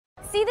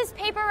See this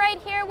paper right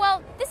here?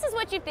 Well, this is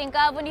what you think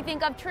of when you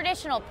think of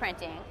traditional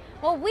printing.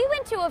 Well, we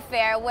went to a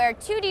fair where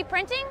 2D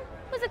printing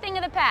was a thing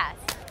of the past.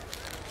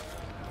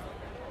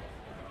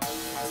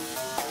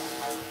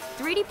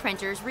 3D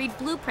printers read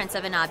blueprints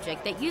of an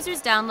object that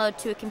users download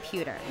to a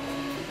computer.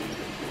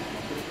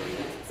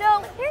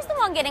 So here's the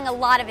one getting a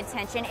lot of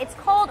attention. It's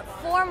called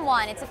Form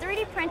 1. It's a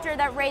 3D printer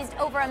that raised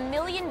over $1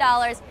 million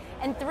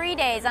in 3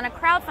 days on a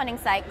crowdfunding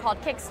site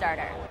called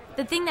Kickstarter.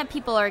 The thing that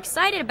people are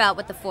excited about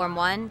with the Form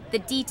 1, the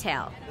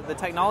detail. The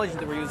technology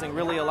that we're using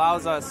really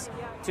allows us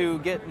to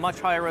get much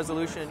higher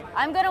resolution.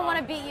 I'm going to want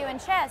to beat you in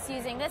chess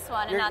using this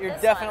one and not this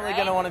one, You're definitely right?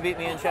 going to want to beat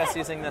me in chess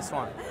using this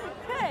one.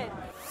 Good.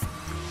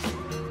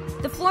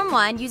 The Form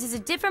 1 uses a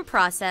different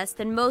process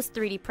than most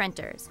 3D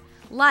printers.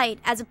 Light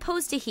as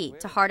opposed to heat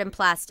to harden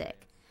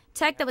plastic.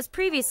 Tech that was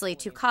previously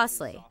too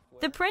costly.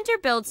 The printer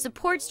builds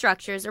support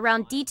structures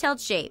around detailed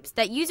shapes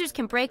that users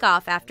can break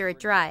off after it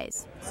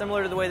dries.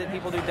 Similar to the way that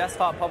people do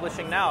desktop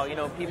publishing now,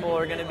 people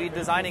are going to be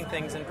designing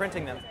things and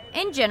printing them.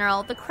 In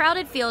general, the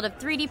crowded field of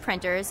 3D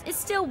printers is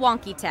still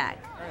wonky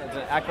tech. It's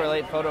an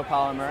acrylate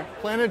photopolymer.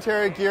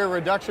 Planetary gear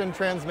reduction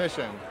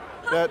transmission.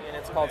 And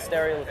it's called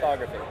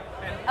stereolithography.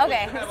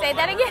 Okay, say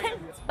that again.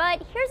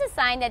 But here's a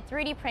sign that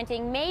 3D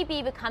printing may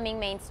be becoming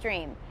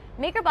mainstream.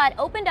 MakerBot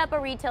opened up a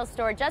retail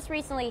store just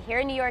recently here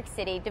in New York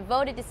City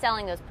devoted to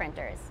selling those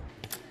printers.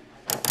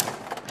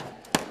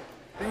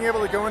 Being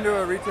able to go into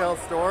a retail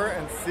store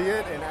and see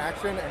it in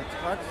action and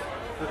touch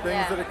the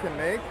things that it can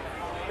make,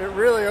 it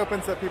really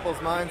opens up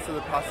people's minds to the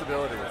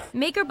possibilities.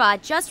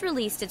 MakerBot just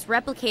released its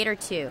Replicator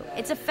 2.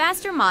 It's a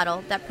faster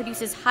model that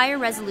produces higher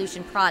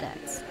resolution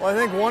products. Well, I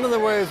think one of the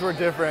ways we're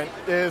different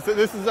is that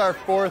this is our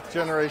 4th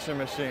generation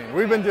machine.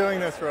 We've been doing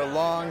this for a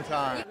long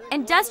time.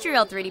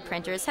 Industrial 3D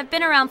printers have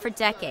been around for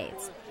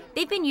decades.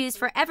 They've been used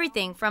for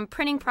everything from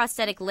printing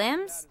prosthetic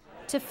limbs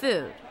to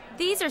food.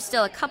 These are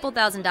still a couple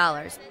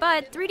 $1,000s,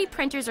 but 3D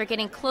printers are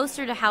getting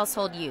closer to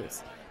household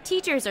use.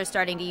 Teachers are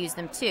starting to use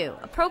them too.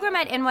 A program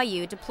at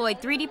NYU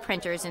deployed 3D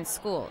printers in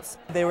schools.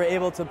 They were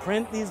able to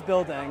print these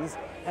buildings,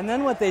 and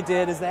then what they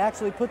did is they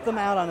actually put them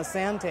out on a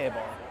sand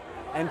table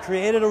and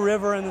created a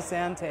river in the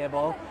sand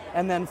table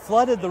and then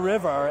flooded the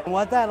river. And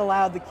what that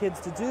allowed the kids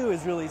to do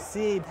is really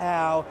see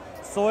how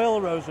soil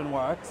erosion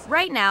works.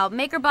 Right now,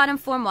 MakerBot and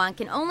Form 1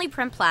 can only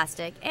print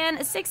plastic, and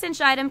a 6-inch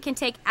item can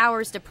take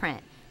hours to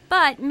print.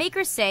 But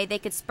makers say they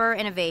could spur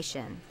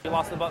innovation. You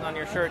lost the button on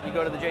your shirt, you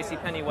go to the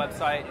JCPenney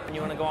website, and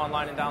you want to go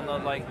online and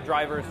download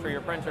drivers for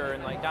your printer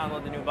and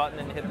download the new button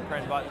and hit the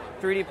print button.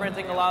 3D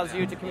printing allows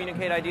you to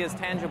communicate ideas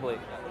tangibly,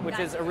 which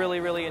is a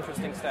really, really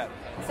interesting step.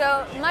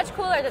 So much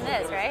cooler than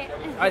this, right?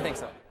 I think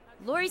so.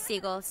 Lori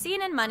Siegel,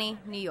 CNN Money,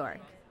 New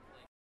York.